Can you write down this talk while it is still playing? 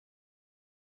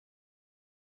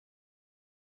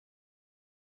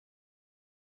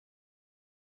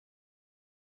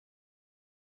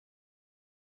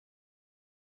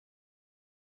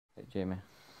Jamie.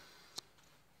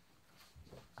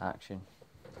 Action.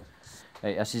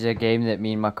 Right, this is a game that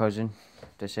me and my cousin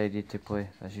decided to play.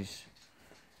 It's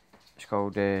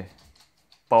called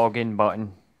Bogin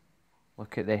Button.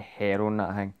 Look at the hair on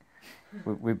that thing.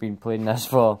 We've been playing this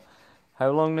for how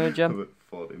long now, Jim? About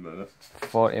 40 minutes.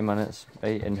 40 minutes,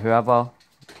 right, and whoever,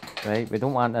 right, we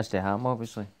don't want this to happen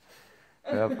obviously.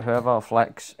 Whoever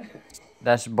flicks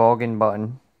this boggin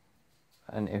button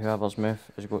into whoever's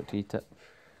mouth has got to eat it.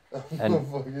 And,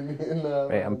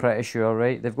 right, I'm pretty sure,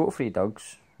 right, they've got 3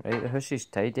 dogs, right, the house is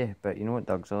tidy, but you know what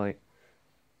dogs are like.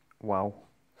 Wow.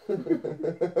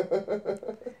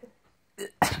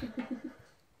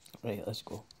 Right, let's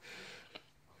go.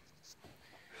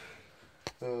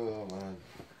 Oh man.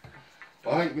 I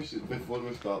think we should, before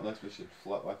we start this, we should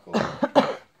flip back on.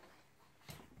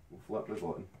 We'll flip the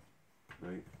button.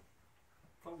 Right.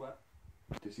 For what?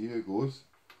 To see how it goes.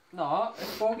 No,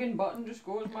 if boggin button just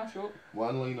goes, mash up.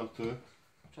 1 line or 2.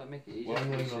 Try to make it easier.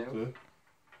 1 line or 2.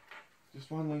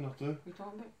 Just 1 line or 2. What are you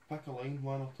talking about? Pick a line,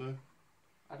 1 or 2.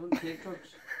 I don't take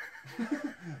drugs.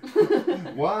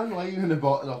 1 line in the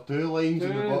button or 2 lines in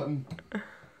the button.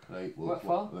 Right, well, what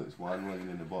for? It's 1 line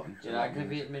in the button. So You're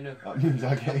aggravating me now. That means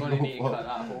I get I'm to going to go need to cut first.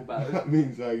 that whole bit out. That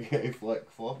means I get to flick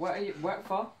first. What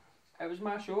for? It was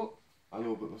my show. I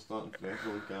know, but we're starting fresh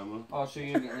on camera. Oh, so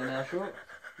you're getting another shot?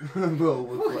 Well,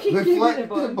 we Fucking give me flicked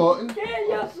the button. Get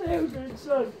yourself in,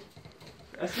 son!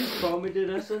 This is comedy,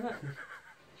 this, isn't it?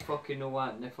 Fucking no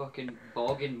wanting the fucking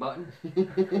boggin button.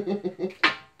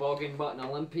 Boggin button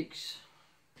Olympics.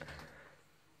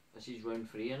 This is round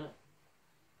 3, innit?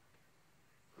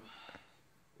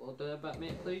 We'll do a bit,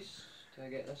 mate, please. To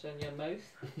get this in your mouth.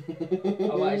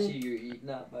 I want to see you eating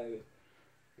that, by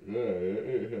the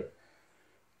way.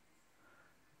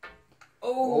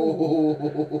 Oh!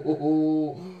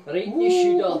 Right in the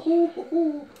shooter.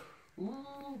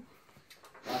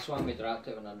 That's why we dropped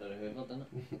it when under the hoover, didn't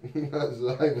it? That's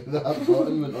right, but that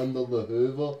button went under the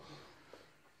hoover.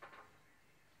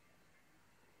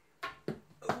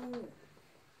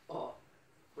 Oh,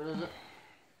 where is it?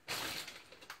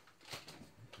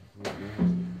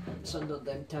 It's under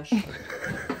them tish.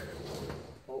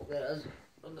 Oh, there it is.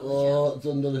 Under the chair. It's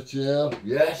under the chair.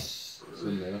 Yes! It's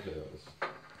in there, it is.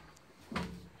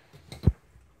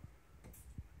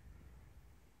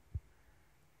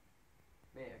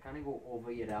 Mate, I can't go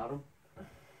over your arm.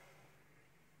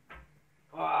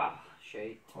 Ah,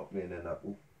 shite. Hop me in the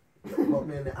nipple. Hop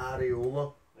me in the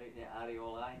areola. Right in the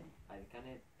areola. I can't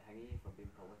hang you for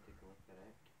being politically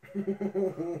correct.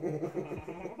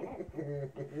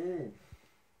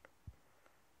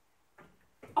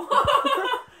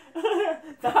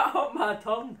 That hurt my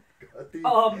tongue.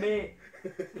 Oh mate.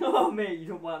 Oh mate, you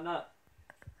don't want that.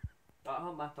 That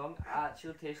hurt my tongue. It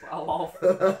actually tastes like a loaf.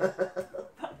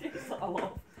 That tastes like a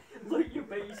loaf. Look, you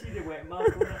bet you see the wet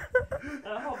mark on it.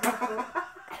 That hurt my tongue.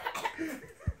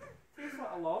 Tastes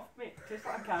like a loaf, mate. Tastes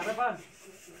like a caravan.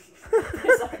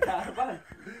 Tastes like a caravan.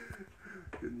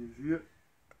 Can you see it?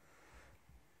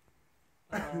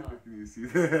 Can you see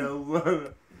the hell on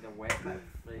it? The wet bit.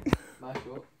 Right, mash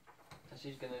up. This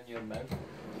is going in your mouth.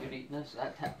 You're eating this.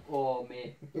 That tip. Oh,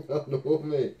 mate. I know,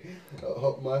 mate. It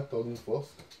hurt my tongue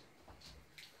first.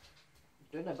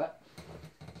 Doing a bit.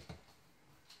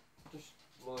 Just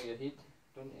lower your head,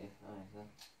 don't you? Aye,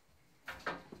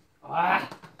 there. Ah!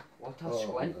 What a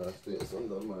squint. It's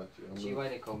under my chair. See why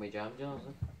they call me jam jars,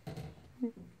 eh?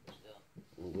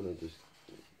 I'm gonna just...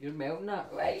 You're melting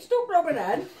that. Right, stop rubbing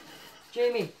it in.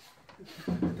 Jamie.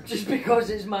 Just because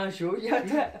it's my show, you had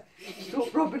to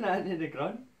stop rubbing it into the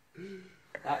grunt.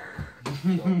 That.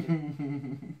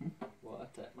 What a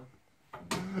tip, man.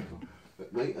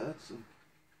 It might add some...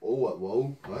 Oh, it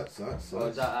will. That's. Oh,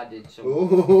 is that added some?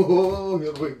 Oh,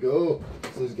 here we go.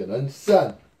 This is getting in,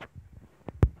 son. I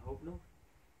hope no.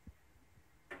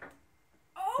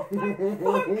 Oh, my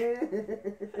fuck!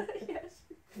 Yes.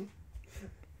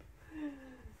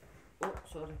 Oh,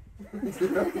 sorry.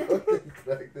 Fucking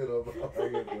cracked it up. I'll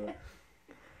hang it there.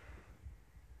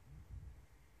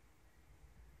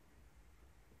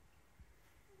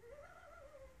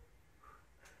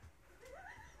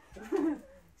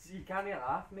 See, you can't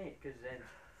laugh, mate, because then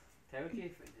tells you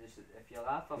if you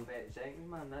laugh for 30 seconds,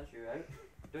 man, that's you out.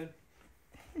 Done.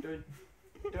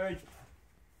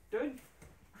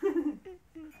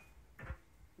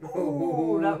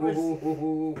 Oh, that was.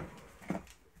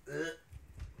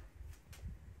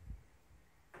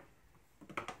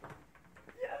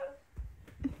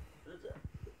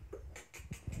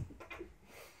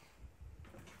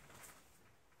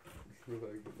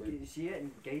 Can you see it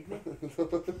and guide me?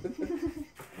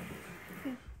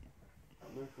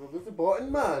 Where's the button,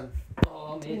 man?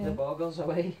 Oh, mate, the boggle's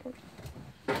away.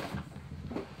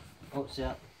 What's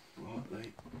that? Oh,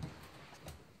 right.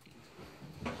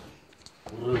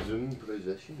 Resume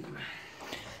position.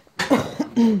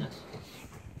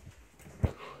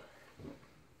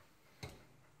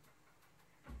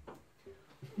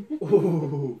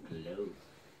 Oh, hello.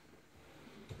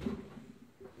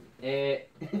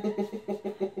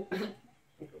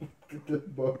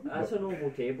 That's a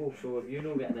normal table, so if you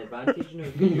don't get an advantage now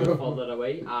because you're further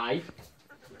away, aye.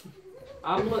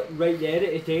 I'm right there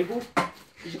at the table.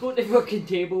 He's got the fucking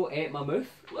table at my mouth.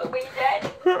 Look what he did!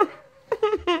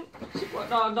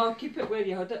 No, keep it where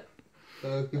you had it.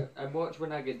 And watch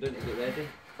when I get done to get ready.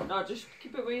 No, just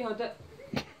keep it where you had it.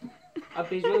 I'd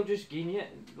be as well just getting it,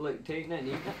 like taking it and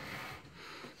eating it.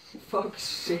 Fuck's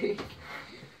sake.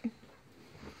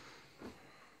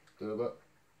 Do a bit.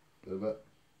 Do a bit.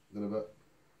 Do a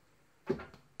bit.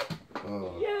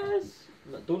 Oh. Yes!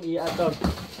 No, don't eat it, dog.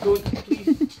 Don't,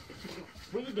 please.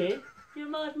 What you doing? You're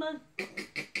mad, man.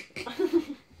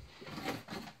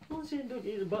 I'm saying don't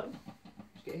eat the button.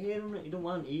 Just get hair on it, you don't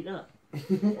want to eat that.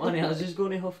 One else is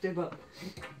going to have to, but...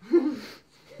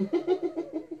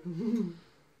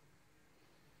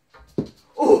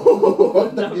 Oh,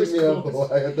 that was close.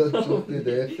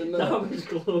 That was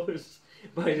close,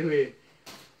 by the way.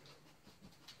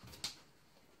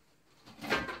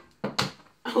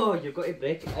 Oh, you've got to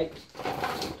break it out.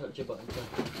 Touch your button.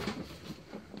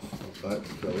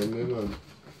 That's killing me, man.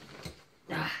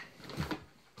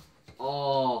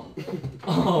 Oh.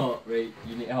 Oh, right,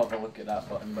 you need to have a look at that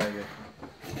button, by the way.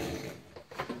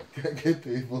 Get the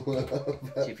table.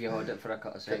 See if you hold it for a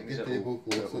couple of seconds, Get the table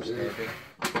closer. steady.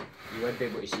 You would be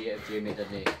able to see it if Jamie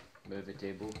didn't move the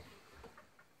table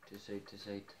to side to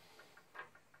side.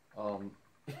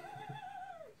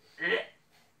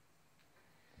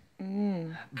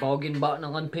 Bogin button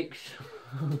Olympics.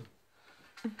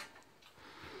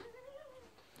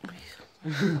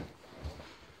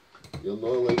 You're not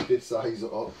allowed to size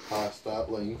it up past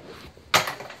that line.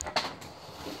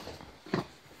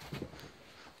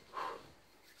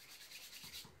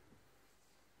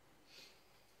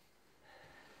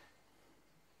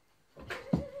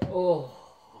 Oh.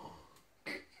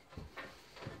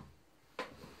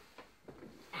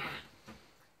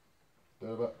 Do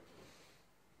a bit.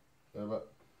 Do a bit.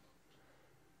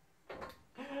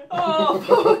 Oh,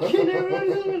 fucking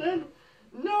hell,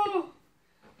 no!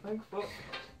 Thank fuck.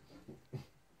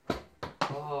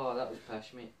 Oh, that was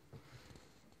pish, mate.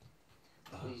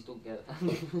 Please don't get it.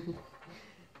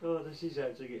 Oh, this is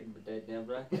actually getting dead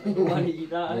nerve-wracking. I don't want to eat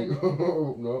that.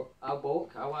 No. I'll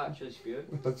balk, I'll actually spew.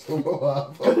 That's not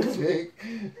what fuck's sake.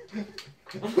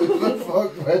 What the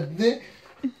fuck, Whitney?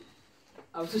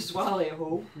 I'll just swallow it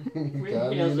whole. You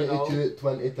need to chew it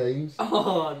 20 times.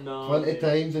 Oh no. 20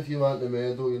 times if you want the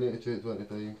medal, you need to chew it 20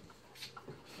 times.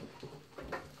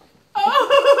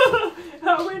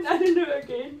 I went in and out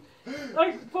again.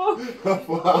 Like fuck.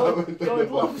 God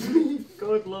loves me.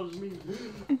 God loves me.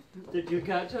 Did you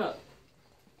catch it?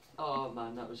 Oh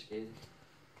man, that was scary.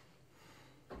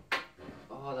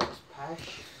 Oh, that was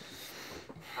pish.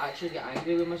 I actually get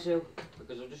angry with myself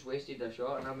because I've just wasted a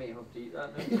shot and I might have to eat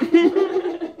that now.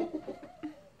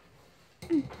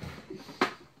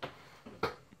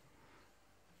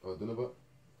 Oh, do a bit.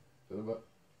 Do a bit.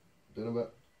 Do a bit.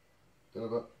 Do a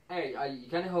bit. Hey, you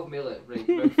can't have me like right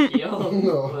here. No,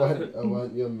 I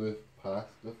want you to move past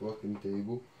the fucking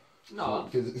table. No.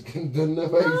 Because it's done the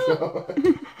way so.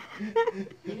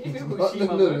 You need to be able to see my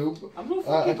mouth. I'm not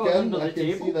fucking got under the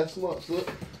table. I can see this much, look.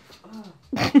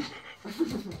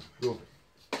 Go.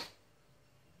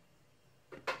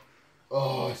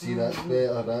 Oh, see, that's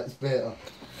better, that's better.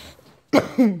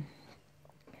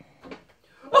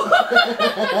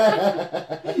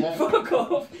 Fuck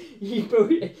off! You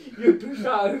push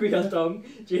that over your tongue,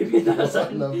 Jamie. That's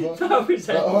it. That was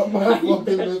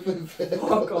it.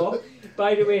 Fuck off.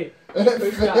 By the way, you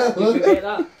push that. Did you get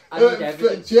that? I need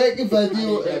evidence. Check the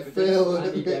video. It fell. I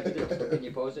need evidence. Can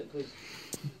you pause it, please?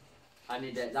 I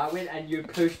need it. That went and you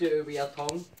pushed it over your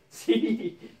tongue.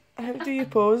 See? How do you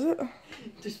pause it?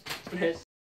 Just press.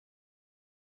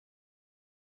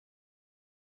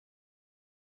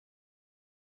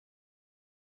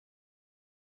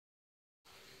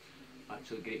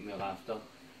 Actually great me laughter.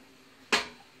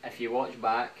 If you watch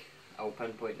back, I'll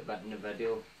pinpoint the bit in the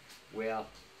video where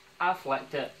I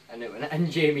flicked it and it went in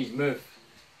Jamie's mouth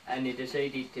and he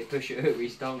decided to push it out with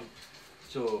his tongue.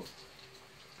 So,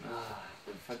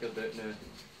 we've figured out now,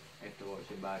 after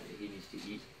watching back, that he needs to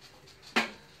eat.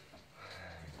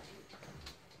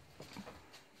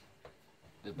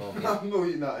 The boggin. I'm not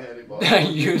eating that anymore.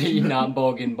 You're eating that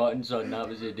boggin button, son, that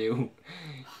was the deal.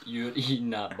 You're eating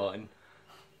that button.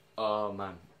 Oh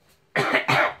man.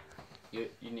 You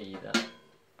need to eat that.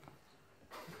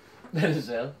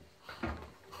 Denzel.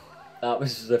 That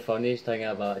was the funniest thing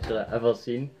I've actually ever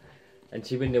seen. And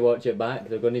see when they watch it back,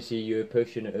 they're going to see you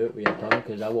pushing it out with your tongue,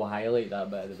 because I will highlight that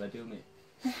bit of the video, mate.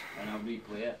 And I'll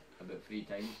replay it about 3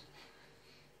 times.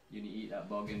 You need to eat that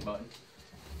bogin button.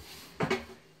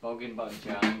 Bogin button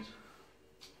challenge.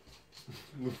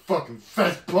 We'll fucking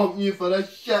fist bump you for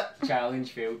this shit.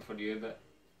 Challenge failed for you, but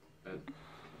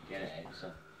get it in,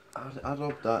 son. I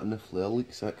rubbed that in the flare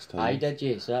like 6 times. I did,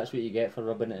 you, so that's what you get for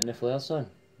rubbing it in the flare, son.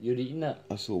 You're eating it.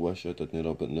 I so wish I didn't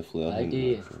rub it in the flare. I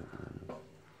do.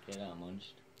 Get that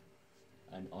munched.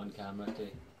 And on camera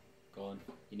too. Go on.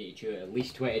 You need to chew it at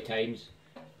least 20 times.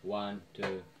 1,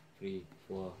 2, 3,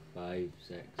 4, 5,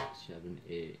 6, 7,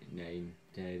 8, 9,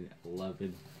 10,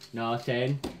 11. No,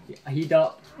 10. Heat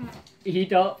up.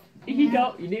 Heat up. Heat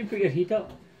up. You need to put your heat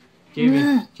up.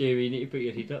 Jamie, you need to put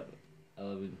your heat up.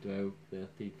 11, 12,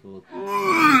 13,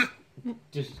 14.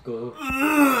 Just go.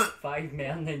 5 more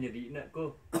and then you're eating it.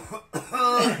 Go.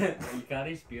 You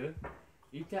can't spew.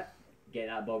 Eat it. Get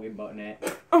that bogin button out.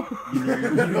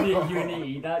 You need to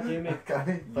eat that, Jamie.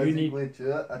 You need to eat.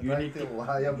 You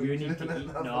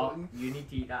need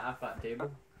to eat that off that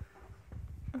table.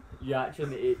 You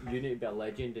actually need to be a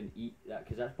legend and eat that,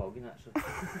 because that's bogging actually.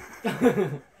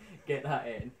 Get that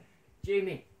in.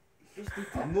 Jamie, just eat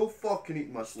it. I'm not fucking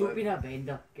eating my Stop being a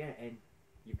bender. Get it in.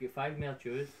 You've got 5 more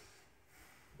chews.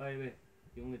 By the way,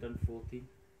 you only done 14.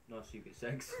 No, so you get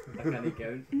 6. I can't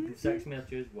count. 6 more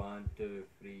chews. 1, 2,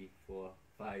 3, 4,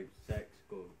 5, 6.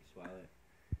 Go. Swallow it.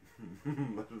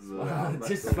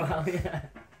 Just swallow it.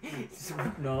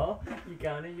 No, you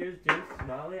can't use juice.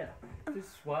 Swallow it.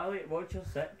 Just swallow it. Watch you're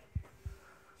sick.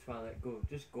 Swallow it. Go.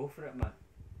 Just go for it, man.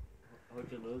 Hold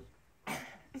your nose.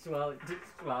 Swallow it. Just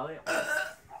swallow it.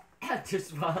 Just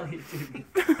swallow it.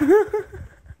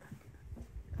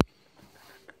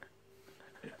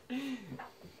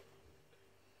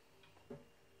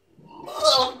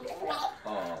 Oh.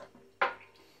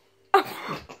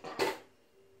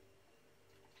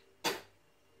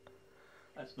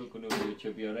 That's not going on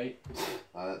YouTube, you alright?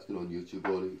 That's going on YouTube,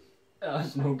 alright.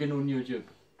 That's not going on YouTube.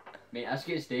 Mate, let's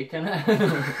get steak in it.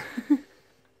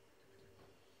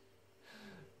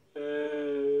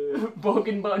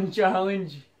 Bogin button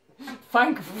challenge.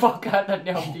 Thank fuck I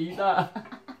didn't have to eat that.